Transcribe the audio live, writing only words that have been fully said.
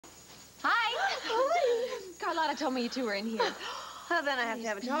Carlotta told me you two were in here. Well, then I have to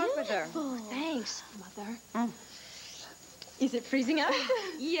have a talk with her. Oh, thanks, Mother. Is it freezing out?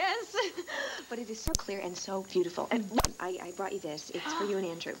 Yes. But it is so clear and so beautiful. And I brought you this. It's for you and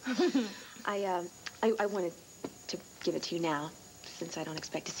Andrew. I wanted to give it to you now, since I don't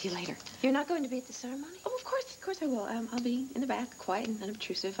expect to see you later. You're not going to be at the ceremony? Oh, of course I will. I'll be in the back, quiet and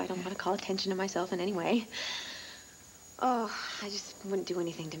unobtrusive. I don't want to call attention to myself in any way. Oh, I just wouldn't do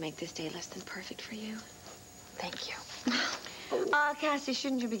anything to make this day less than perfect for you. Thank you. Cassie,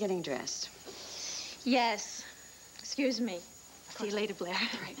 shouldn't you be getting dressed? Yes. Excuse me. See you later, Blair.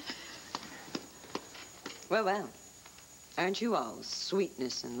 Right. Well. Aren't you all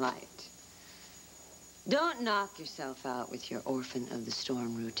sweetness and light? Don't knock yourself out with your orphan of the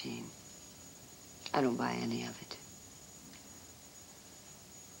storm routine. I don't buy any of it.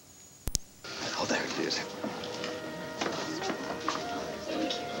 Oh, there it is.